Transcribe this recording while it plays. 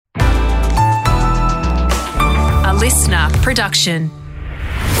listener production.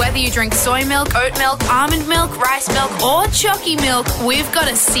 Whether you drink soy milk, oat milk, almond milk, rice milk, or chalky milk, we've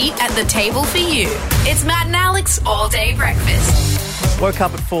got a seat at the table for you. It's Matt and Alex All Day Breakfast. Woke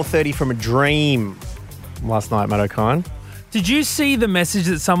up at 4:30 from a dream last night, Matt O'Kine. Did you see the message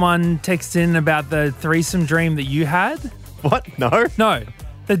that someone texted in about the threesome dream that you had? What? No? No.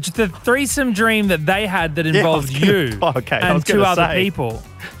 The threesome dream that they had that involved you and two other people.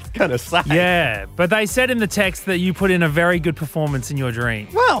 Going to say. Yeah, but they said in the text that you put in a very good performance in your dream.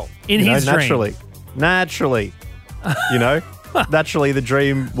 Well, in his dream. Naturally, naturally the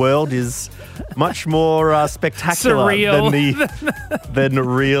dream world is much more spectacular surreal than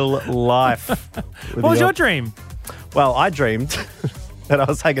real life. What was your dream? Well, I dreamed that I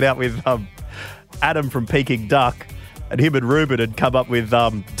was hanging out with Adam from Peking Duck, and him and Ruben had come up with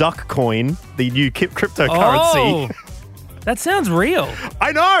Duck Coin, the new cryptocurrency. Oh, that sounds real.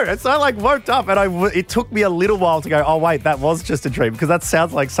 I know. And so I woke up and it took me a little while to go, oh, wait, that was just a dream, because that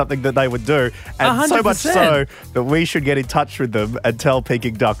sounds like something that they would do. And 100%. So much so that we should get in touch with them and tell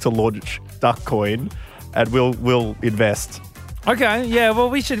Peking Duck to launch Duck Coin, and we'll invest. Okay, yeah, well,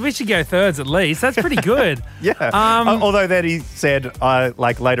 we should go thirds at least. That's pretty good. Yeah. Although then he said,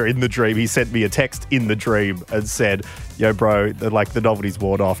 later in the dream, he sent me a text in the dream and said, yo, bro, the novelty's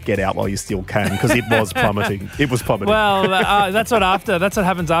worn off. Get out while you still can, because it was plummeting. It was plummeting. Well, that's what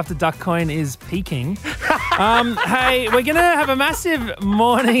happens after Duckcoin is peaking. Hey, we're going to have a massive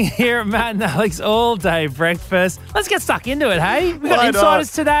morning here at Matt and Alex All Day Breakfast. Let's get stuck into it, hey? We've got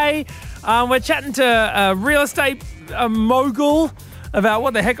insiders today. We're chatting to a real estate mogul about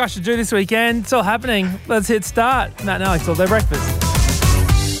what the heck I should do this weekend. It's all happening. Let's hit start. Matt and Alex All Day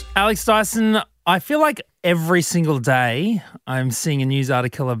Breakfast. Alex Dyson, I feel like every single day I'm seeing a news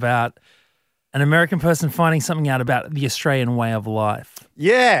article about an American person finding something out about the Australian way of life.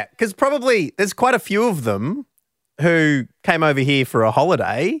 Yeah, because probably there's quite a few of them who came over here for a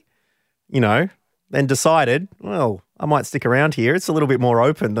holiday, then decided, well, I might stick around here. It's a little bit more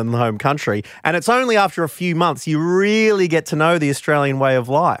open than the home country. And it's only after a few months you really get to know the Australian way of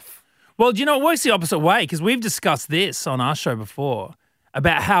life. Well, it works the opposite way, because we've discussed this on our show before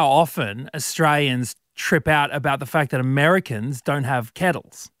about how often Australians trip out about the fact that Americans don't have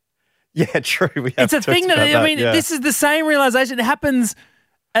kettles. Yeah, true. It's a thing this is the same realization. It happens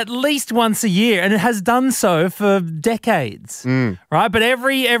at least once a year, and it has done so for decades, right? But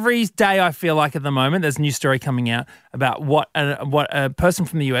every day I feel like at the moment there's a new story coming out about what a person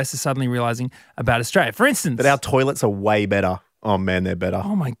from the US is suddenly realizing about Australia. For instance... But our toilets are way better. Oh, man, they're better.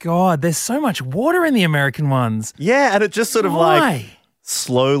 Oh, my God. There's so much water in the American ones. Yeah, and it just sort of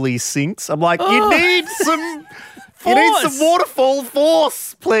slowly sinks. I'm like, you need some... You need some waterfall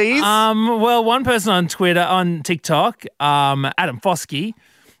force, please. Well, one person on Twitter, on TikTok, Adam Foskey,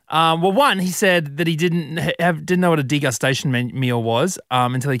 he said that he didn't know what a degustation meal was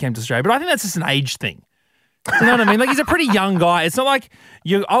until he came to Australia. But I think that's just an age thing. Do you know what I mean? He's a pretty young guy. It's not like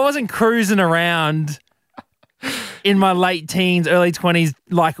I wasn't cruising around in my late teens, early 20s,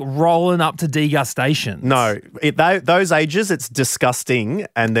 rolling up to degustation. No, those ages, it's disgusting.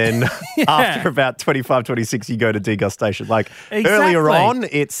 And then after about 25, 26, you go to degustation. Earlier on,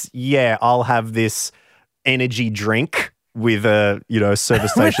 it's, I'll have this energy drink with a,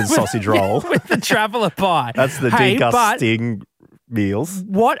 service station sausage roll. With the traveller pie. That's the degusting meals.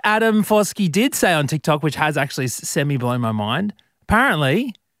 What Adam Foskey did say on TikTok, which has actually semi-blown my mind,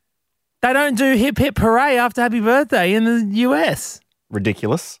 apparently they don't do hip hip hooray after happy birthday in the US.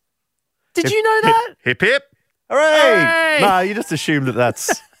 Ridiculous. Did you know that? Hip hip hooray. No, you just assume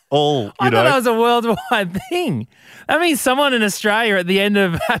that's all, I thought that was a worldwide thing. That means someone in Australia at the end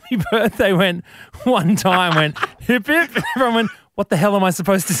of happy birthday went hip hip. Everyone went, what the hell am I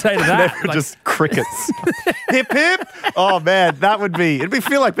supposed to say to that? Just crickets. Hip hip. Oh man, it'd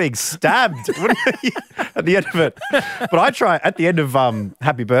feel like being stabbed at the end of it. But I try at the end of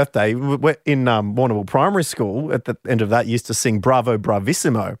happy birthday, we're in Warrnambool Primary School, at the end of that, used to sing Bravo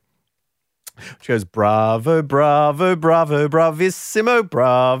Bravissimo. Which goes, bravo, bravo, bravo, bravissimo,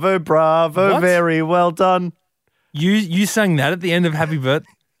 bravo, bravo, very well done. You sang that at the end of happy birthday?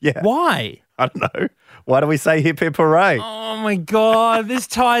 Yeah. Why? I don't know. Why do we say hip hip hooray? Oh my God, this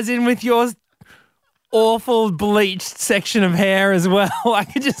ties in with your awful bleached section of hair as well. I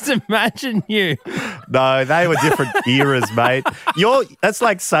could just imagine you. No, they were different eras, mate. That's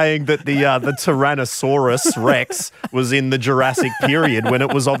like saying that the Tyrannosaurus Rex was in the Jurassic period when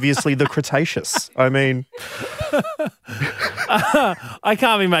it was obviously the Cretaceous. I mean... I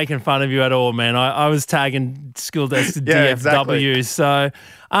can't be making fun of you at all, man. I was tagging School Desk to DFW. Exactly. So,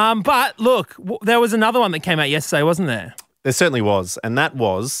 but look, there was another one that came out yesterday, wasn't there? There certainly was. And that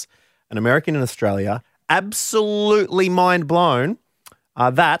was an American in Australia absolutely mind blown,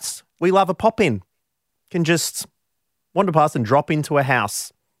 that's we love a pop-in. Can just wander past and drop into a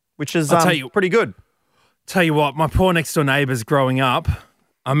house, which is I'll tell you- pretty good. Tell you what, my poor next door neighbours growing up,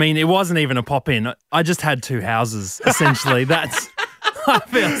 I mean, it wasn't even a pop-in. I just had two houses, essentially. I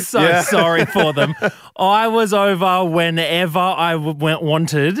feel so sorry for them. I was over whenever I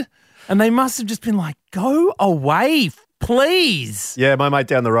wanted, and they must have just been like, go away, please. Yeah, my mate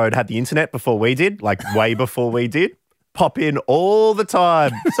down the road had the internet before we did, like way before we did. Pop in all the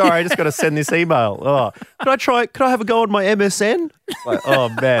time. Sorry, I just got to send this email. Oh, could I have a go on my MSN? Like, oh,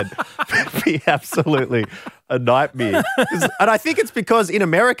 man. It'd be absolutely a nightmare. And I think it's because in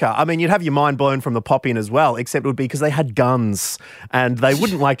America, I mean, you'd have your mind blown from the pop-in as well, except it would be because they had guns and they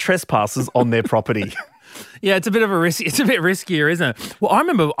wouldn't like trespassers on their property. Yeah, it's a bit riskier, isn't it? Well, I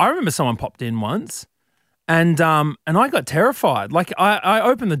remember someone popped in once. And I got terrified. Like I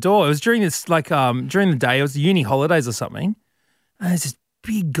opened the door. It was during this during the day. It was the uni holidays or something. And there's this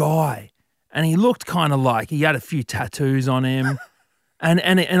big guy, and he looked kind of like he had a few tattoos on him. and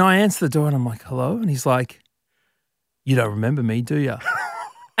I answered the door, and I'm like, "Hello," and he's like, "You don't remember me, do you?"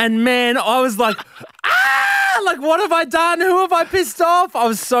 And man, I was like, "Ah! Like what have I done? Who have I pissed off?" I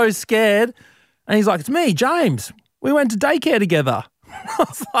was so scared. And he's like, "It's me, James. We went to daycare together." I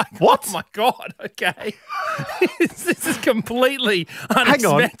was like, what? Oh my God, okay. This is completely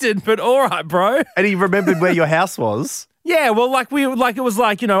unexpected, but all right, bro. And he remembered where your house was. Yeah, well, it was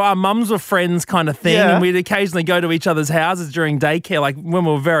like, our mums were friends kind of thing, and we'd occasionally go to each other's houses during daycare, like when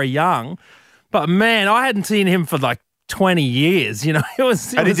we were very young. But man, I hadn't seen him for like 20 years, And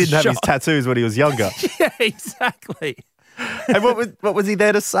he didn't have his tattoos when he was younger. Yeah, exactly. And what was he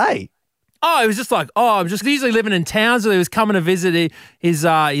there to say? Oh, it was just like, I'm just usually living in town, so he was coming to visit his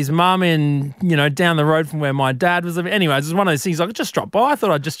mum in, down the road from where my dad was living. Anyway, it was one of those things, like, just drop by. I thought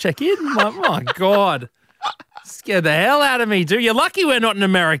I'd just check in. I'm like, oh, my God. Scared the hell out of me, dude. You're lucky we're not in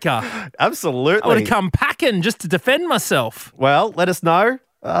America. Absolutely. I would have come packing just to defend myself. Well, let us know.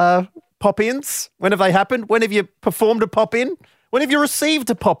 Pop-ins, when have they happened? When have you performed a pop-in? When have you received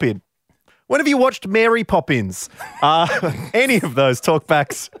a pop-in? When have you watched Mary Poppins? Any of those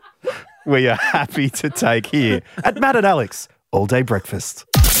talkbacks we are happy to take here at Matt and Alex All Day Breakfast.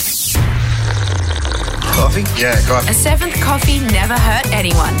 Coffee? Yeah, coffee. A seventh coffee never hurt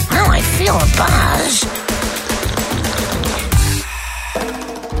anyone. Oh, I feel a buzz.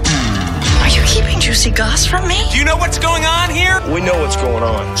 Are you keeping juicy goss from me? Do you know what's going on here? We know what's going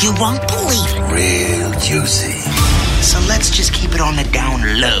on. You won't believe it. Real juicy. So let's just keep it on the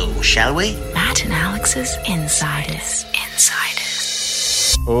down low, shall we? Matt and Alex's Insiders.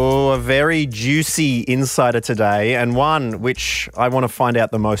 Oh, a very juicy insider today, and one which I want to find out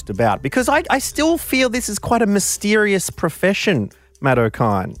the most about, because I still feel this is quite a mysterious profession, Matt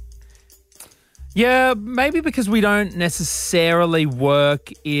O'Kine. Yeah, maybe because we don't necessarily work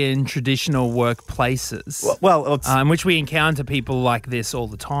in traditional workplaces. Well, in which we encounter people like this all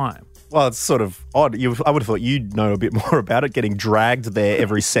the time. Well, it's sort of odd. I would have thought you'd know a bit more about it, getting dragged there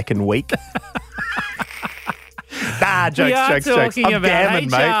every second week. Jokes. I'm gammon,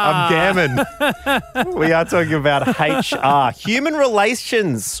 mate. I'm gammon. We are talking about HR, human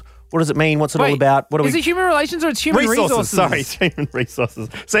relations. What does it mean? What's it all about? Is it human relations or it's human resources? Sorry, it's human resources.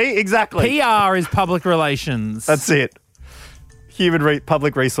 See, exactly. PR is public relations. That's it.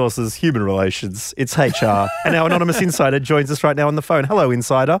 Public resources, human relations. It's HR. And our anonymous insider joins us right now on the phone. Hello,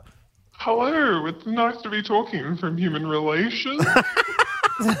 insider. Hello, it's nice to be talking from human relations.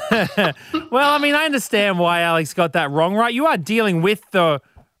 Well, I mean, I understand why Alex got that wrong, right? You are dealing with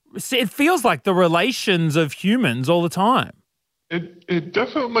it feels like the relations of humans all the time. It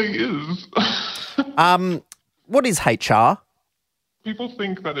definitely is. What is HR? People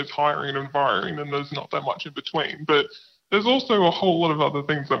think that it's hiring and firing and there's not that much in between, but there's also a whole lot of other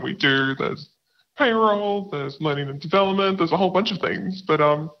things that we do. There's payroll, there's learning and development, there's a whole bunch of things, but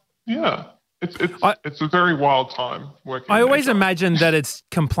yeah. It's a very wild time working. I always HR. imagine that it's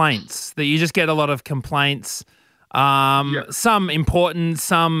complaints, that you just get a lot of complaints, some important,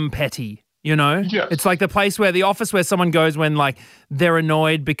 some petty, Yes. It's like the office where someone goes when like they're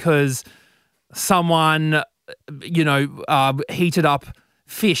annoyed because someone, heated up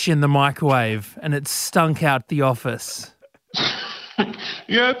fish in the microwave and it stunk out the office.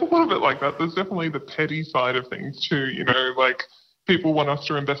 Yeah, it's a little bit like that. There's definitely the petty side of things too, like people want us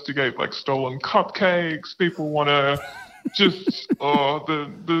to investigate like stolen cupcakes. People want to just,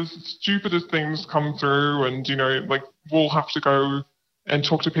 the stupidest things come through and, like we'll have to go and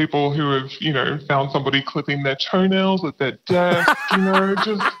talk to people who have, found somebody clipping their toenails at their desk,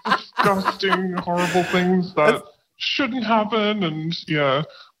 just disgusting, horrible things that shouldn't happen. And yeah,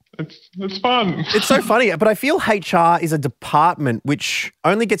 it's fun. It's so funny, but I feel HR is a department which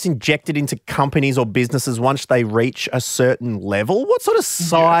only gets injected into companies or businesses once they reach a certain level. What sort of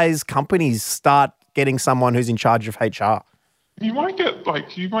size companies start getting someone who's in charge of HR? You might get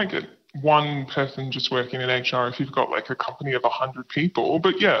one person just working in HR if you've got like a company of 100 people.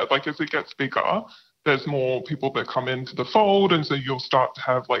 But yeah, like as it gets bigger, there's more people that come into the fold, and so you'll start to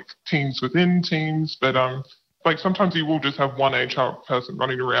have like teams within teams. But like sometimes you will just have one HR person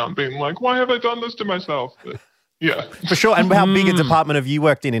running around being like, "Why have I done this to myself?" But, yeah, For sure. And how big a department have you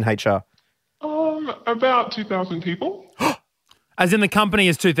worked in HR? About 2,000 people. As in the company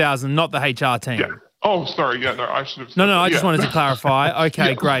is 2,000, not the HR team. Yeah. Oh, sorry. Yeah, no, I should have said No, I just yeah. wanted to clarify. Okay,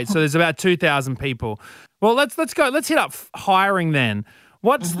 Yeah. great. So there's about 2,000 people. Well, let's go. Let's hit up hiring then.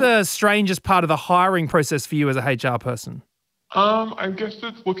 What's the strangest part of the hiring process for you as a HR person? I guess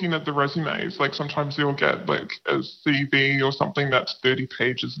it's looking at the resumes. Like sometimes you'll get like a CV or something that's 30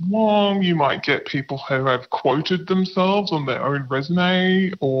 pages long. You might get people who have quoted themselves on their own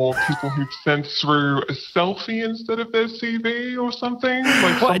resume, or people who've sent through a selfie instead of their CV or something.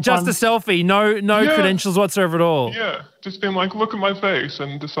 Like What, just a sometimes- selfie, no Yeah. credentials whatsoever at all. Yeah, just being like, look at my face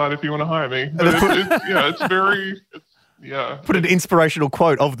and decide if you want to hire me. But it's very. Yeah. Put an inspirational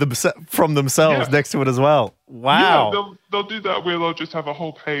quote of from themselves Yeah. next to it as well. Wow. Yeah, they'll do that where they'll just have a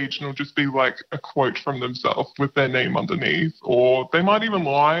whole page and it'll just be like a quote from themselves with their name underneath. Or they might even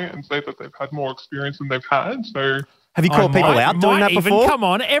lie and say that they've had more experience than they've had. So, Have you called people out doing that before? Come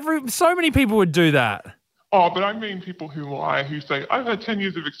on, so many people would do that. but I mean people who lie, who say, I've had 10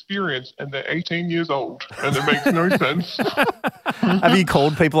 years of experience and they're 18 years old. And it makes no sense. Have you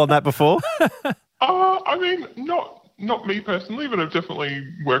called people on that before? I mean, not me personally, but I've definitely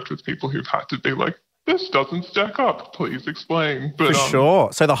worked with people who've had to be like, this doesn't stack up. Please explain. But, For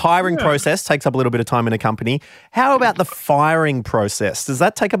sure. So the hiring process takes up a little bit of time in a company. How about the firing process? Does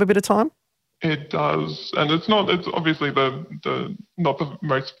that take up a bit of time? It does, and it's obviously the not the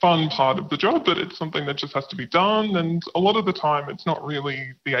most fun part of the job, but it's something that just has to be done. And a lot of the time, it's not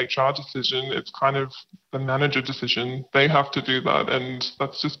really the HR decision; it's kind of the manager decision. They have to do that, and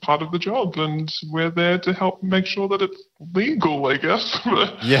that's just part of the job. And we're there to help make sure that it's legal, I guess.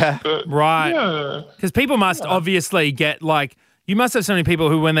 Yeah. But, Right. Yeah. Because people must obviously get like, you must have so many people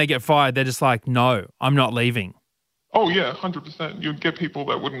who, when they get fired, they're just like, no, I'm not leaving. Oh yeah, 100%. You'd get people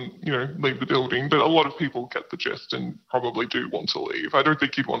that wouldn't, leave the building, but a lot of people get the gist and probably do want to leave. I don't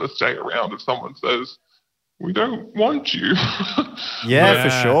think you'd want to stay around if someone says, "We don't want you." Yeah, for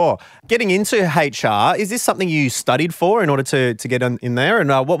sure. Getting into HR, is this something you studied for in order to get in there? And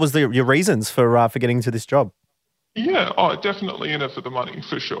what was your reasons for getting into this job? Yeah, definitely in it for the money,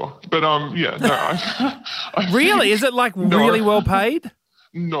 for sure. But yeah, no. I Really? think- Is it like No. really well paid?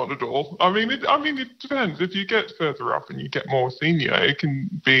 Not at all. I mean, it depends. If you get further up and you get more senior, it can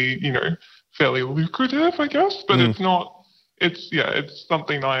be, fairly lucrative, I guess. But it's not. It's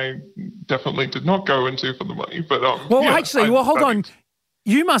something I definitely did not go into for the money. But Well, yeah, actually, hold on.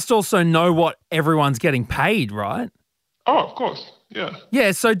 You must also know what everyone's getting paid, right? Oh, of course. Yeah.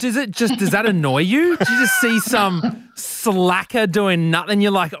 Yeah, so does that annoy you? Do you just see some slacker doing nothing?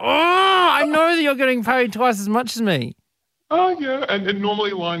 You're like, oh, I know that you're getting paid twice as much as me. Oh, yeah, and it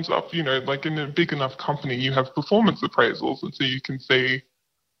normally lines up, like in a big enough company, you have performance appraisals, and so you can see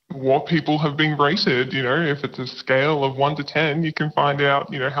what people have been rated, if it's a scale of 1 to 10, you can find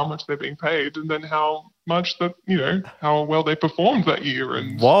out, how much they're being paid, and then how much that, how well they performed that year.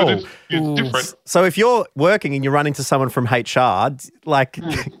 And Whoa. but it's different. So if you're working and you run into someone from HR, like,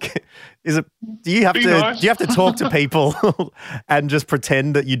 do you have Be to nice. do you have to talk to people and just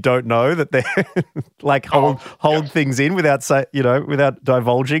pretend that you don't know that they're like hold things in without without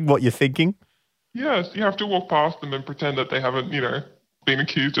divulging what you're thinking? Yes, you have to walk past them and pretend that they haven't, been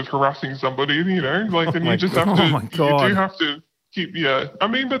accused of harassing somebody, and you just have to, Oh my God. you do have to keep, I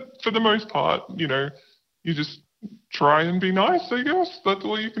mean, but for the most part, you just try and be nice, I guess. That's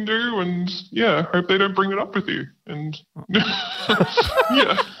all you can do, and hope they don't bring it up with you. And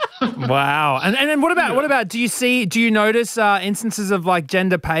yeah. Wow. And then what about, do you notice instances of like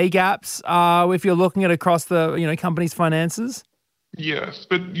gender pay gaps if you're looking at across the, company's finances? Yes,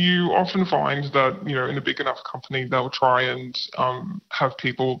 but you often find that, in a big enough company, they'll try and have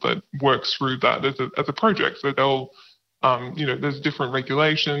people that work through that as a project. So they'll, there's different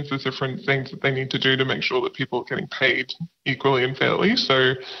regulations, there's different things that they need to do to make sure that people are getting paid equally and fairly.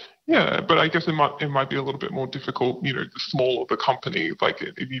 So, yeah, but I guess it might be a little bit more difficult, the smaller the company, like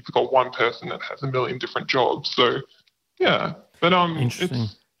if you've got one person that has a million different jobs. So, yeah, but Interesting.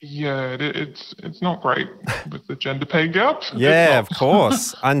 Yeah, it's not great with the gender pay gap. Yeah, of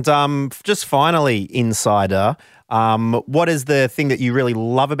course. And just finally, Insider, what is the thing that you really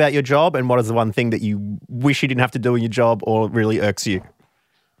love about your job, and what is the one thing that you wish you didn't have to do in your job or really irks you?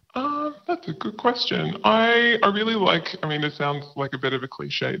 That's a good question. I really like, I mean, it sounds like a bit of a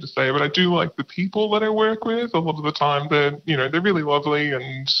cliche to say, but I do like the people that I work with. A lot of the time they're really lovely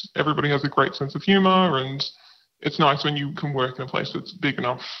and everybody has a great sense of humor, and it's nice when you can work in a place that's big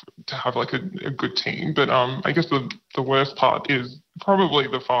enough to have like a good team. But I guess the worst part is probably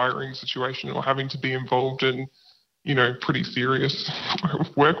the firing situation or having to be involved in, pretty serious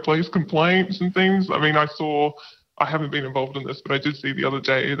workplace complaints and things. I mean, I haven't been involved in this, but I did see the other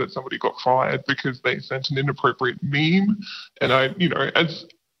day that somebody got fired because they sent an inappropriate meme. And as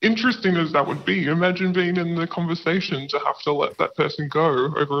interesting as that would be, imagine being in the conversation to have to let that person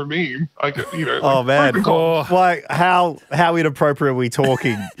go over a meme. Oh man, like how inappropriate are we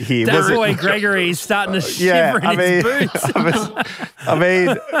talking here? That boy Gregory's starting to shiver in his boots.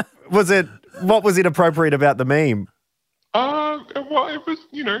 What was inappropriate about the meme? Well, it was,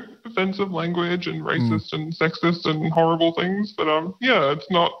 offensive language and racist and sexist and horrible things. But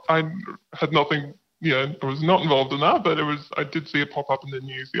it's not. I had nothing. I was not involved in that, but I did see it pop up in the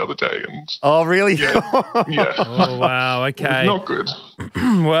news the other day. And oh, really? Yeah. Oh, wow. Okay. Not good.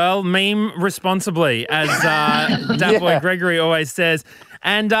 Well, meme responsibly, as that boy Gregory always says.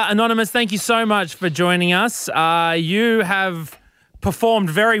 And Anonymous, thank you so much for joining us. You have performed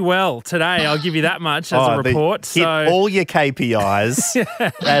very well today. I'll give you that much as a report. Hit all your KPIs,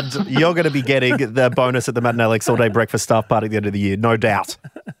 and you're going to be getting the bonus at the Matt and Alex All Day Breakfast Staff Party at the end of the year, no doubt.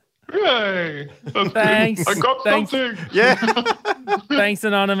 Yay! That's Thanks. good. I got something. Yeah. Thanks,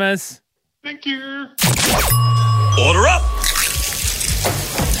 Anonymous. Thank you. Order up.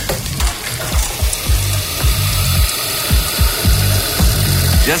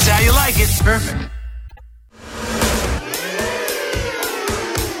 Just how you like it. Perfect.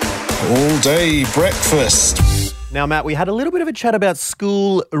 All day breakfast. Now, Matt, we had a little bit of a chat about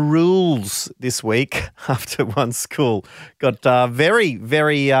school rules this week after one school got very,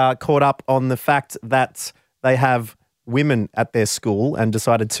 very caught up on the fact that they have women at their school and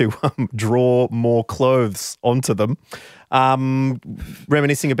decided to draw more clothes onto them,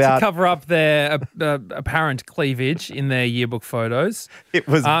 reminiscing about... To cover up their apparent cleavage in their yearbook photos. It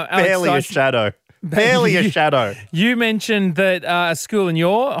was barely a shadow. Barely a shadow. You mentioned that a school in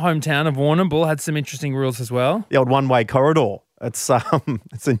your hometown of Warrnambool had some interesting rules as well. The old one-way corridor. It's a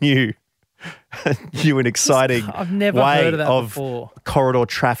new and exciting I've never way heard of that of before. Corridor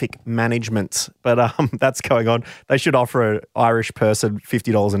traffic management. But that's going on. They should offer an Irish person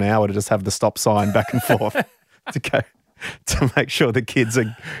 $50 an hour to just have the stop sign back and forth to make sure the kids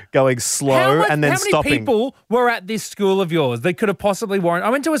are going slow and then stopping. How many people were at this school of yours that could have possibly warranted? I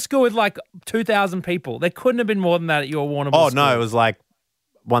went to a school with like 2,000 people. There couldn't have been more than that at your Warrnambool school. No, it was like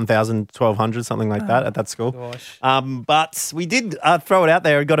 1,000, 1,200, something like that at that school. Gosh. But we did throw it out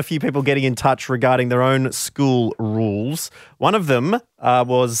there and got a few people getting in touch regarding their own school rules. One of them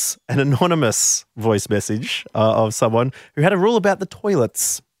was an anonymous voice message of someone who had a rule about the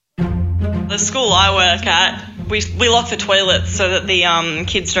toilets. The school I work at, we lock the toilets so that the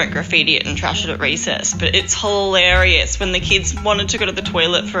kids don't graffiti it and trash it at recess. But it's hilarious. When the kids wanted to go to the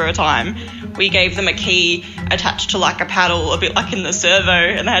toilet for a time, we gave them a key attached to like a paddle, a bit like in the servo,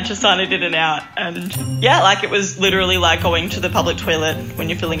 and they had to sign it in and out. And yeah, like it was literally like going to the public toilet when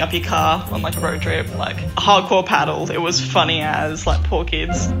you're filling up your car on like a road trip, like a hardcore paddle. It was funny as, like, poor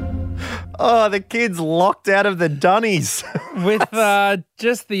kids. Oh, the kids locked out of the dunnies. With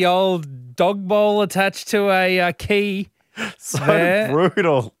just the old dog bowl attached to a key. So there.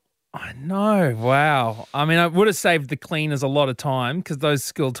 brutal. I know. Wow. I mean, I would have saved the cleaners a lot of time because those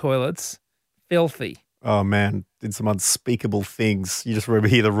school toilets, filthy. Oh, man, did some unspeakable things. You just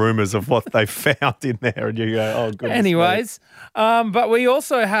hear the rumours of what they found in there and you go, oh, goodness. Anyways, but we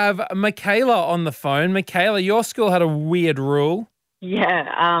also have Michaela on the phone. Michaela, your school had a weird rule.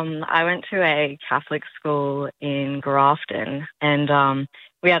 Yeah, I went to a Catholic school in Grafton and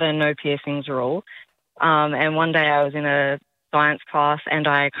we had a no piercings rule. And one day I was in a science class and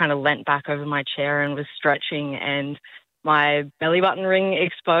I kind of leant back over my chair and was stretching and my belly button ring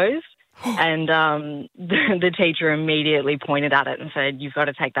exposed. And the teacher immediately pointed at it and said, "You've got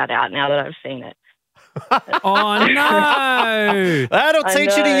to take that out now that I've seen it." Oh, no. That'll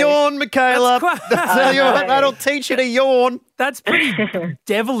teach you to yawn, Michaela. Tell you what, that'll teach you to yawn. That's pretty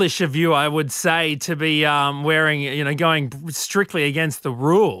devilish of you, I would say, to be wearing, going strictly against the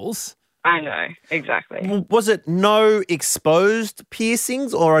rules. I know, exactly. Was it no exposed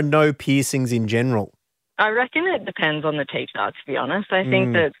piercings or a no piercings in general? I reckon it depends on the teacher, to be honest. I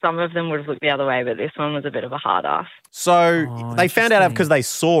think that some of them would have looked the other way, but this one was a bit of a hard ass. So they found out because they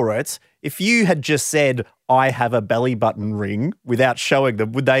saw it. If you had just said, I have a belly button ring without showing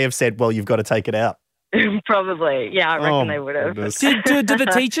them, would they have said, well, you've got to take it out? Probably. Yeah, I reckon they would have. Do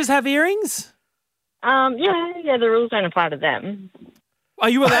the teachers have earrings? Yeah, the rules don't apply to them. Are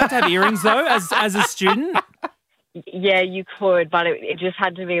you allowed to have earrings, though, as a student? Yeah, you could, but it just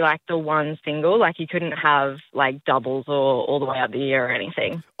had to be like the one single. Like you couldn't have like doubles or all the way up the ear or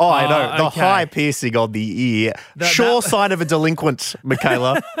anything. Oh, I know. The okay. high piercing on the ear. Sure sign of a delinquent,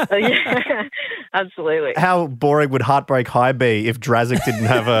 Michaela. Yeah, absolutely. How boring would Heartbreak High be if Drazik didn't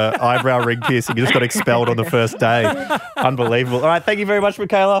have an eyebrow ring piercing? He just got expelled on the first day. Unbelievable. All right, thank you very much,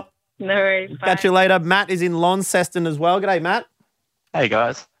 Michaela. No worries. Catch you later. Matt is in Launceston as well. G'day, Matt. Hey,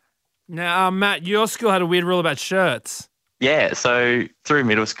 guys. Now, Matt, your school had a weird rule about shirts. Yeah, so through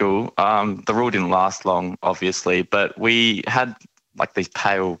middle school, the rule didn't last long, obviously, but we had like these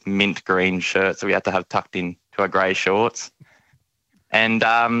pale mint green shirts that we had to have tucked in to our grey shorts. And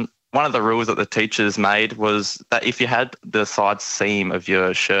one of the rules that the teachers made was that if you had the side seam of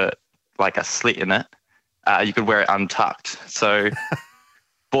your shirt, like a slit in it, you could wear it untucked. So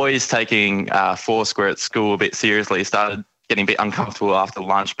boys taking Foursquare at school a bit seriously started getting a bit uncomfortable after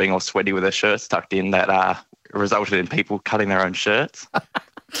lunch, being all sweaty with their shirts tucked in, that resulted in people cutting their own shirts.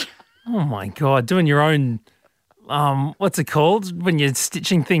 Oh, my God. Doing your own, what's it called when you're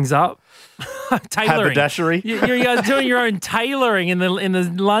stitching things up? Tailoring. Haberdashery. You're doing your own tailoring in the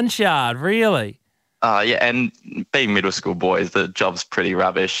lunch yard, really? Yeah, and being middle school boys, the job's pretty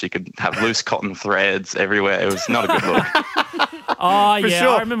rubbish. You could have loose cotton threads everywhere. It was not a good look. Oh, yeah. sure.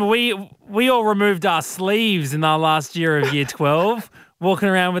 I remember we all removed our sleeves in our last year of year 12, walking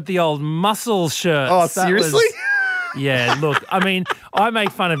around with the old muscle shirts. Oh, seriously? Yeah, look, I mean, I make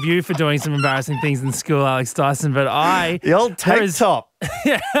fun of you for doing some embarrassing things in school, Alex Dyson, but The old tank top.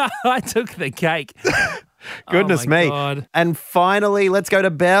 Yeah, I took the cake. Goodness me. God. And finally, let's go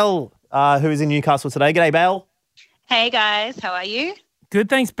to Belle, who is in Newcastle today. G'day, Belle. Hey, guys. How are you? Good,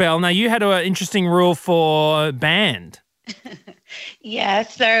 thanks, Belle. Now, you had an interesting rule for band. Yeah,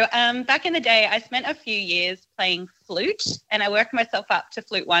 so back in the day, I spent a few years playing flute, and I worked myself up to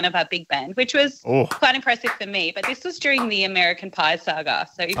flute one of our big band, which was quite impressive for me. But this was during the American Pie saga.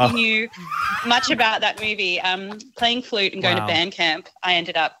 So if you knew much about that movie, playing flute and going to band camp, I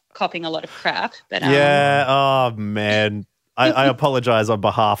ended up copping a lot of crap. But Yeah, oh, man. I apologise on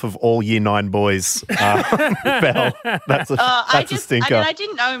behalf of all Year 9 boys, Belle. That's a stinker. I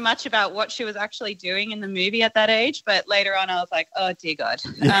didn't know much about what she was actually doing in the movie at that age, but later on I was like, oh, dear God.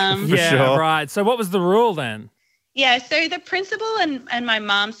 Sure. Right. So what was the rule then? Yeah, so the principal and my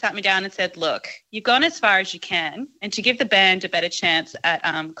mum sat me down and said, look, you've gone as far as you can, and to give the band a better chance at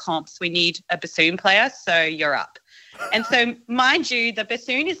comps, we need a bassoon player, so you're up. And so, mind you, the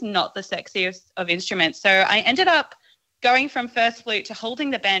bassoon is not the sexiest of instruments, so I ended up going from first flute to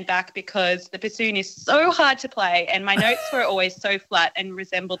holding the band back because the bassoon is so hard to play and my notes were always so flat and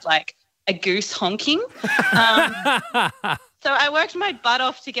resembled like a goose honking. So I worked my butt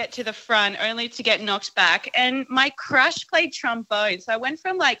off to get to the front only to get knocked back, and my crush played trombone. So I went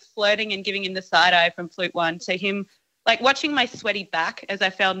from like flirting and giving him the side eye from flute one to him like watching my sweaty back as I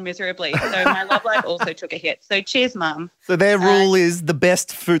failed miserably. So my love life also took a hit. So cheers, Mum. So their rule is the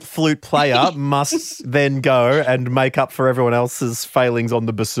best flute player must then go and make up for everyone else's failings on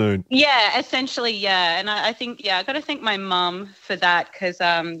the bassoon. Yeah, essentially, yeah. And I think, I got to thank my mum for that because,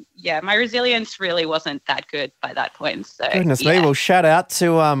 my resilience really wasn't that good by that point. So Goodness me. Well, shout out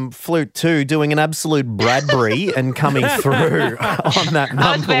to Flute 2 doing an absolute Bradbury and coming through on that number one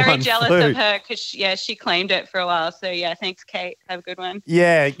I was very jealous flute. of her because, she claimed it for a while. So, thanks, Kate. Have a good one.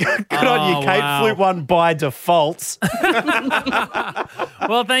 Yeah, good on you, Kate. wow. Flute 1 by default.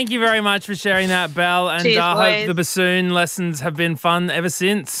 Well, thank you very much for sharing that, Belle. And Cheers, I hope boys. the bassoon lessons have been fun ever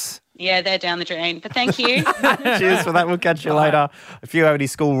since. Yeah, they're down the drain. But thank you. Cheers for that. We'll catch you later. If you have any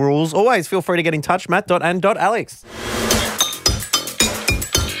school rules, always feel free to get in touch, matt.and.alex.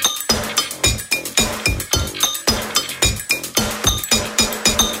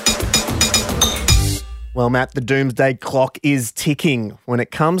 Well, Matt, the doomsday clock is ticking when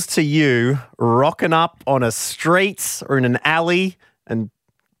it comes to you rocking up on a street or in an alley, and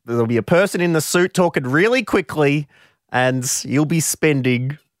there'll be a person in the suit talking really quickly, and you'll be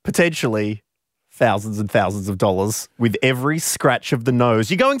spending potentially thousands and thousands of dollars with every scratch of the nose.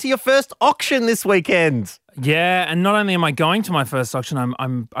 You're going to your first auction this weekend. Yeah, and not only am I going to my first auction,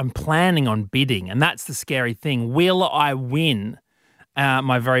 I'm planning on bidding, and that's the scary thing. Will I win?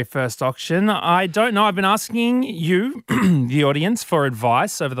 my very first auction. I don't know. I've been asking you, the audience, for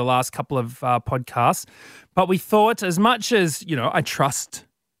advice over the last couple of podcasts. But we thought, as much as, I trust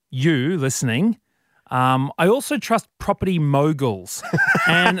you listening, I also trust property moguls.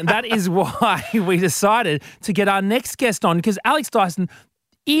 And that is why we decided to get our next guest on, because Alex Dyson,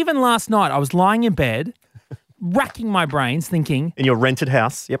 even last night, I was lying in bed, racking my brains, thinking... In your rented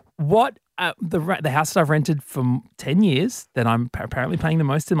house, yep. What... the house that I've rented for 10 years that I'm apparently paying the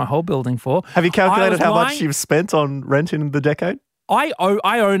most in my whole building for. Have you calculated how much you've spent on rent in the decade? I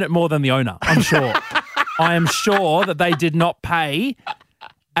own it more than the owner, I'm sure. I am sure that they did not pay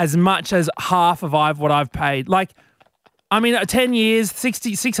as much as half of what I've paid. 10 years,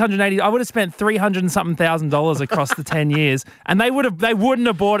 680, I would have spent $300 and something thousand across the 10 years, and they wouldn't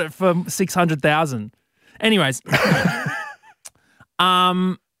have bought it for $600,000. Anyways,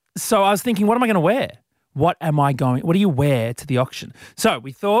 so I was thinking, what am I going to wear? What do you wear to the auction? So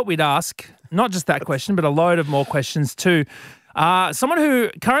we thought we'd ask not just that question, but a load of more questions too. Someone who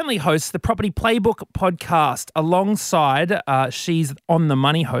currently hosts the Property Playbook podcast alongside, she's On the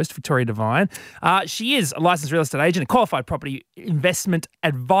Money host, Victoria Devine. She is a licensed real estate agent, a qualified property investment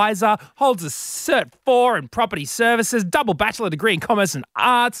advisor, holds a Cert 4 in property services, double bachelor degree in commerce and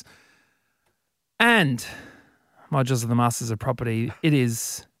arts, and modules of the Masters of Property. It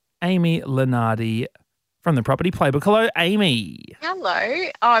is Amy Lenardi from the Property Playbook. Hello, Amy. Hello.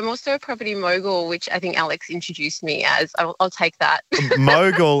 I'm also a property mogul, which I think Alex introduced me as. I'll take that.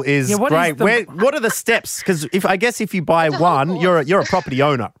 Mogul is great. What are the steps? Because if you buy one, you're a property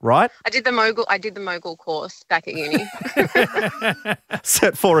owner, right? I did the mogul course back at uni.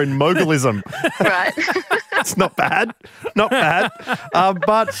 Cert 4 in mogulism. Right. It's not bad. Not bad.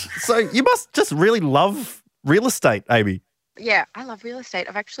 But so you must just really love real estate, Amy. Yeah, I love real estate.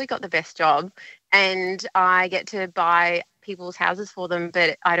 I've actually got the best job, and I get to buy people's houses for them,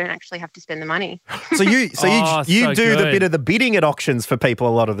 but I don't actually have to spend the money. So you do the bit of the bidding at auctions for people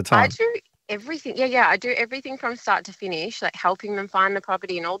a lot of the time. I do everything. Yeah, I do everything from start to finish, like helping them find the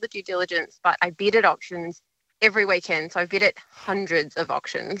property and all the due diligence. But I bid at auctions every weekend, so I've bid at hundreds of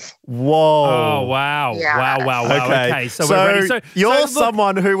auctions. Whoa. Oh, wow. Yeah. Wow. Okay, so we're ready. You're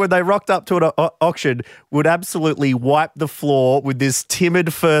someone who, when they rocked up to an auction, would absolutely wipe the floor with this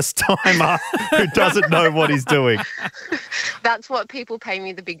timid first-timer who doesn't know what he's doing. That's what people pay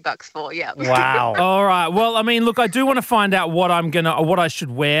me the big bucks for, yeah. Wow. All right. Well, I mean, look, I do want to find out what I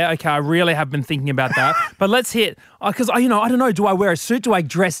should wear. Okay, I really have been thinking about that. But let's hit, because, I don't know, do I wear a suit? Do I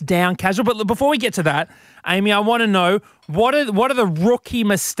dress down casual? But before we get to that, Amy, I want to know, what are the rookie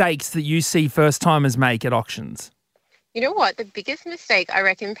mistakes that you see first-timers make at auctions? You know what? The biggest mistake I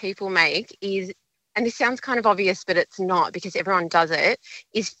reckon people make is, and this sounds kind of obvious, but it's not because everyone does it,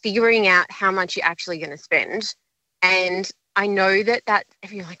 is figuring out how much you're actually going to spend. And I know that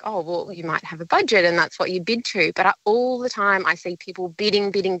if you're like, oh, well, you might have a budget and that's what you bid to. But all the time I see people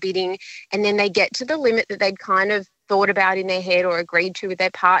bidding, and then they get to the limit that they'd kind of thought about in their head or agreed to with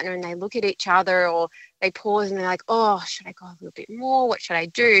their partner, and they look at each other or they pause and they're like, oh, should I go a little bit more? What should I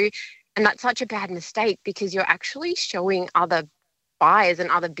do? And that's such a bad mistake because you're actually showing other buyers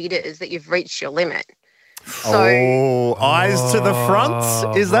and other bidders that you've reached your limit. So, eyes to the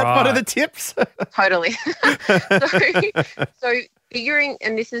front. Is that one of the tips? Totally. so figuring,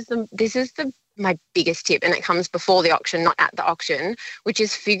 and this is my biggest tip, and it comes before the auction, not at the auction, which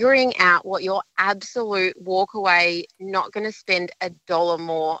is figuring out what your absolute walk away, not going to spend $1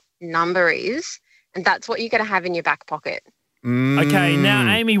 more number is, and that's what you're going to have in your back pocket. Okay, now,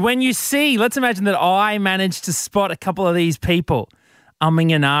 Amy, when you see, let's imagine that I managed to spot a couple of these people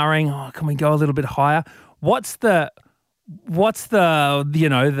umming and ahhing, oh, can we go a little bit higher? What's the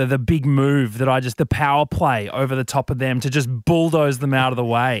the big move that the power play over the top of them to just bulldoze them out of the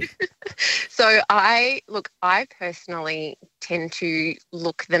way? So I personally tend to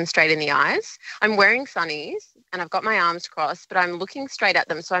look them straight in the eyes. I'm wearing sunnies and I've got my arms crossed, but I'm looking straight at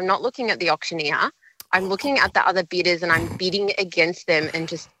them. So I'm not looking at the auctioneer. I'm looking at the other bidders and I'm bidding against them and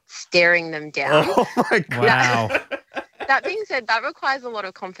just staring them down. Oh my God. Wow. That being said, that requires a lot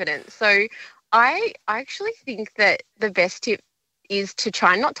of confidence. So I actually think that the best tip is to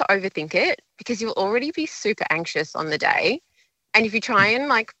try not to overthink it, because you'll already be super anxious on the day. And if you try and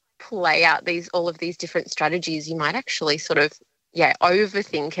play out all of these different strategies, you might actually sort of,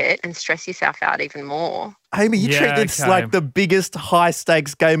 overthink it and stress yourself out even more. Amy, you treat this like the biggest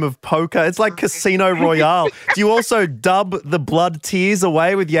high-stakes game of poker. It's like Casino Royale. Do you also dub the blood tears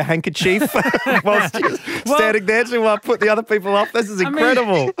away with your handkerchief whilst you're standing there to put the other people off? This is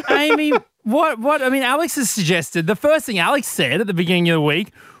incredible. Amy, what Alex has suggested, the first thing Alex said at the beginning of the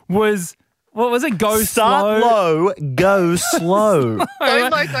week was What was it? Go Start slow. low, go slow. Go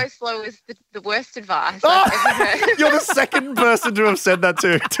low, go slow is the worst advice I've ever heard. You're the second person to have said that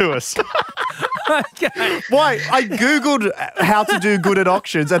to us. Okay. Why? I Googled how to do good at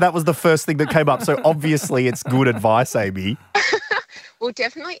auctions, and that was the first thing that came up. So obviously it's good advice, Amy. Well,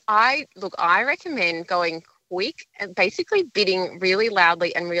 definitely. I recommend going quick and basically bidding really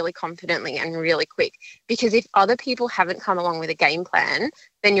loudly and really confidently and really quick, because if other people haven't come along with a game plan,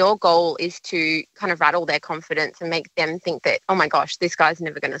 then your goal is to kind of rattle their confidence and make them think that, oh my gosh, this guy's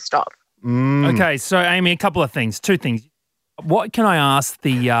never going to stop. Okay, so Amy, a couple of things, two things. What can I ask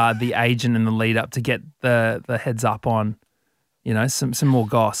the agent in the lead up to get the heads up on, some more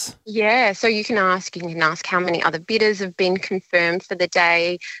goss? Yeah, so you can ask how many other bidders have been confirmed for the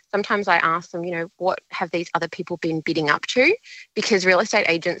day. Sometimes I ask them, what have these other people been bidding up to? Because real estate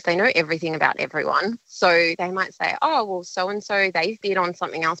agents, they know everything about everyone. So they might say, oh, well, so-and-so, they've bid on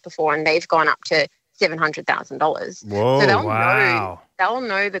something else before and they've gone up to $700,000. Whoa, so they'll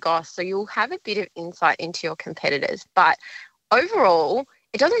know the goss. So you'll have a bit of insight into your competitors. But overall,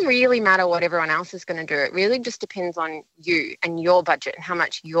 it doesn't really matter what everyone else is going to do. It really just depends on you and your budget and how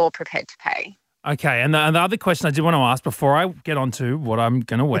much you're prepared to pay. Okay, and the other question I did want to ask before I get on to what I'm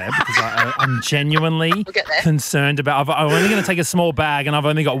going to wear, because I'm genuinely concerned about, I'm only going to take a small bag and I've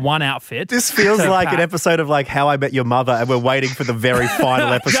only got one outfit. This feels like an episode of How I Met Your Mother, and we're waiting for the very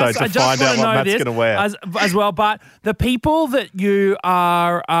final episode to find out what Matt's going to wear. As well, but the people that you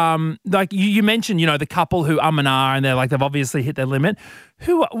are, you mentioned, the couple who and ah, and they've obviously hit their limit.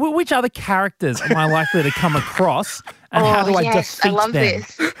 Which other characters am I likely to come across, and how do I defeat them? I love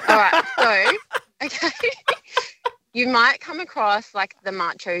this. All right, so, okay. You might come across the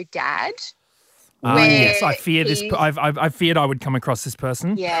macho dad. Yes, I fear this. I feared I would come across this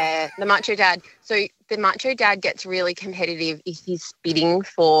person. Yeah, the macho dad. So the macho dad gets really competitive if he's bidding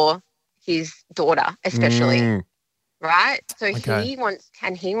for his daughter, especially. Right? So he wants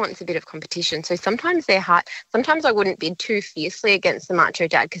a bit of competition. So sometimes they're hard. Sometimes I wouldn't bid too fiercely against the macho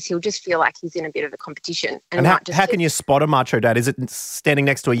dad because he'll just feel like he's in a bit of a competition. And how can you spot a macho dad? Is it standing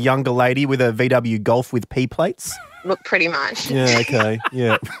next to a younger lady with a VW Golf with P plates? Look, pretty much. Yeah, okay.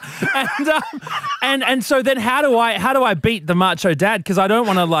 Yeah. and so then how do I beat the macho dad? Because I don't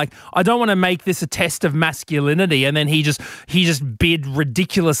want to make this a test of masculinity and then he just bid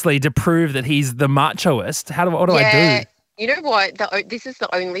ridiculously to prove that he's the machoist. What do I do? You know what? This is the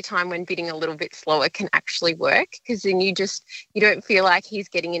only time when bidding a little bit slower can actually work, because then you don't feel like he's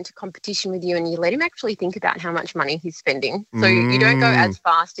getting into competition with you, and you let him actually think about how much money he's spending. So you don't go as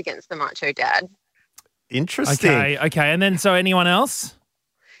fast against the macho dad. Interesting. Okay. And then, so anyone else?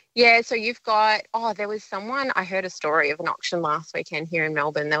 Yeah, so you've got, there was someone, I heard a story of an auction last weekend here in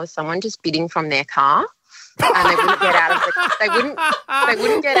Melbourne. There was someone just bidding from their car and they wouldn't get out of the they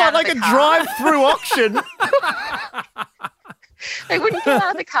wouldn't get out of the car. Like a drive-through auction. They wouldn't get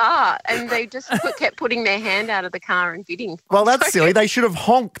out of the car and they just kept putting their hand out of the car and bidding. Well, that's silly. They should have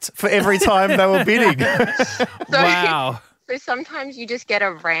honked for every time they were bidding. Wow. So sometimes you just get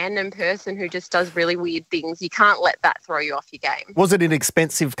a random person who just does really weird things. You can't let that throw you off your game. Was it an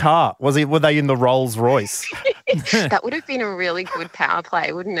expensive car? Were they in the Rolls Royce? That would have been a really good power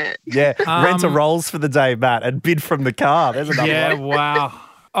play, wouldn't it? Yeah, rent a Rolls for the day, Matt, and bid from the car. There's another one. Yeah, wow.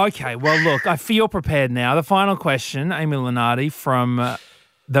 Okay, well, look, I feel prepared now. The final question, Amy Lunardi from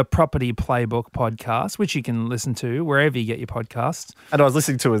the Property Playbook podcast, which you can listen to wherever you get your podcasts. And I was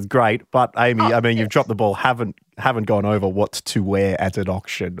listening to is great, but Amy, you've dropped the ball. Haven't gone over what to wear at an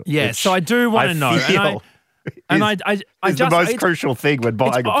auction. Yeah, so I do want to know. It's the most crucial thing when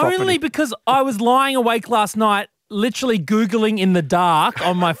buying a property. Only because I was lying awake last night, literally Googling in the dark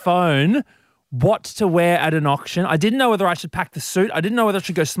on my phone what to wear at an auction. I didn't know whether I should pack the suit. I didn't know whether I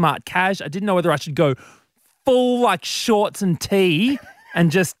should go smart cash. I didn't know whether I should go full shorts and tee and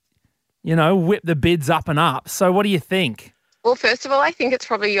just, whip the bids up and up. So what do you think? Well, first of all, I think it's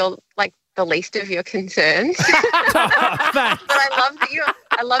probably the least of your concerns. But I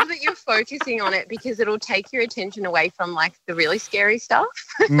love that you're focusing on it because it'll take your attention away from the really scary stuff.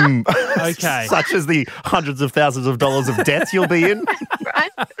 Okay. Such as the hundreds of thousands of dollars of debt you'll be in.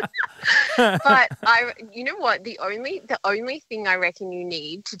 Right. But you know what? The only thing I reckon you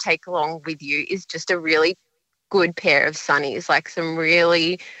need to take along with you is just a really good pair of sunnies, some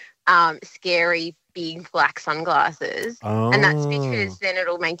really scary big black sunglasses. And that's because then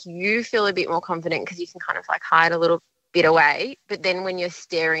it'll make you feel a bit more confident because you can kind of hide a little bit away. But then when you're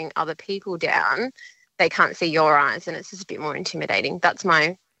staring other people down, they can't see your eyes and it's just a bit more intimidating. That's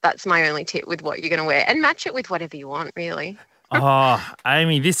my only tip with what you're going to wear, and match it with whatever you want, really. Oh,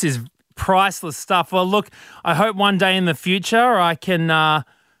 Amy, this is priceless stuff. Well, look, I hope one day in the future I can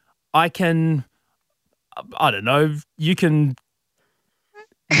I can, I don't know, you can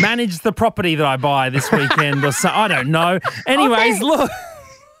manage the property that I buy this weekend or so. I don't know. Anyways, look.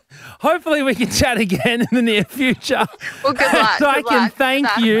 Hopefully we can chat again in the near future. Well, good luck. So I can thank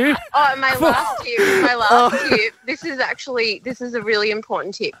you. Oh, my last tip. This is a really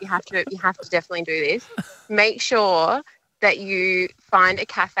important tip. You have to definitely do this. Make sure that you find a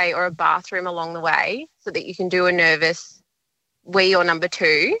cafe or a bathroom along the way so that you can do a nervous wee or number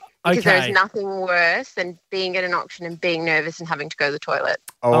two. Because there's nothing worse than being at an auction and being nervous and having to go to the toilet.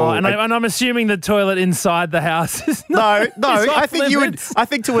 And I'm assuming the toilet inside the house is not. No. I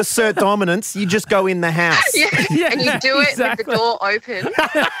think to assert dominance, you just go in the house. And you do it with the door open,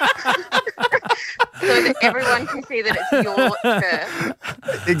 so that everyone can see that it's your turf.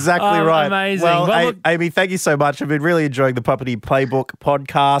 Exactly right. Amazing. Well, Amy, thank you so much. I've been really enjoying the Property Playbook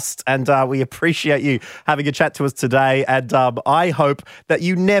podcast, and we appreciate you having a chat to us today. And I hope that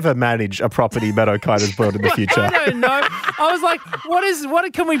you never manage a property Matt Okine has built in the future. I don't know. I was like, what is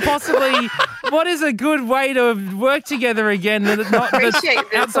a good way to work together again that's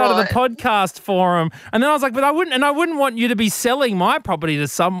outside of the podcast forum? And then I was like, but I wouldn't want you to be selling my property to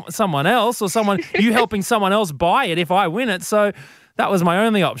someone else or you helping someone else buy it if I win it. So that was my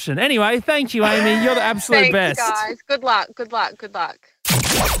only option. Anyway, thank you, Amy. You're the absolute best. Thanks, guys. Good luck. Good luck. Good luck.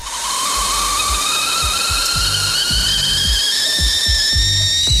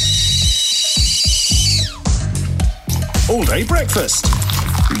 All day breakfast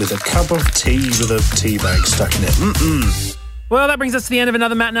with a cup of tea with a tea bag stuck in it. Well, that brings us to the end of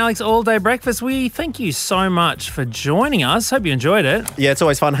another Matt and Alex All Day Breakfast. We thank you so much for joining us. Hope you enjoyed it. Yeah, it's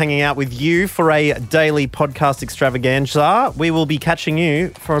always fun hanging out with you for a daily podcast extravaganza. We will be catching you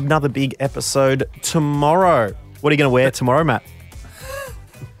for another big episode tomorrow. What are you going to wear tomorrow, Matt?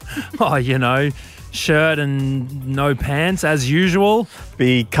 Shirt and no pants as usual.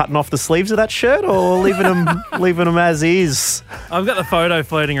 Be cutting off the sleeves of that shirt or leaving them as is? I've got the photo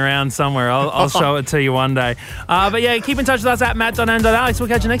floating around somewhere. I'll show it to you one day. But yeah, keep in touch with us at matt.and.alex. We'll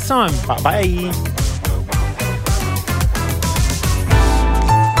catch you next time. Bye.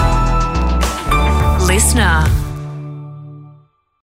 Listener.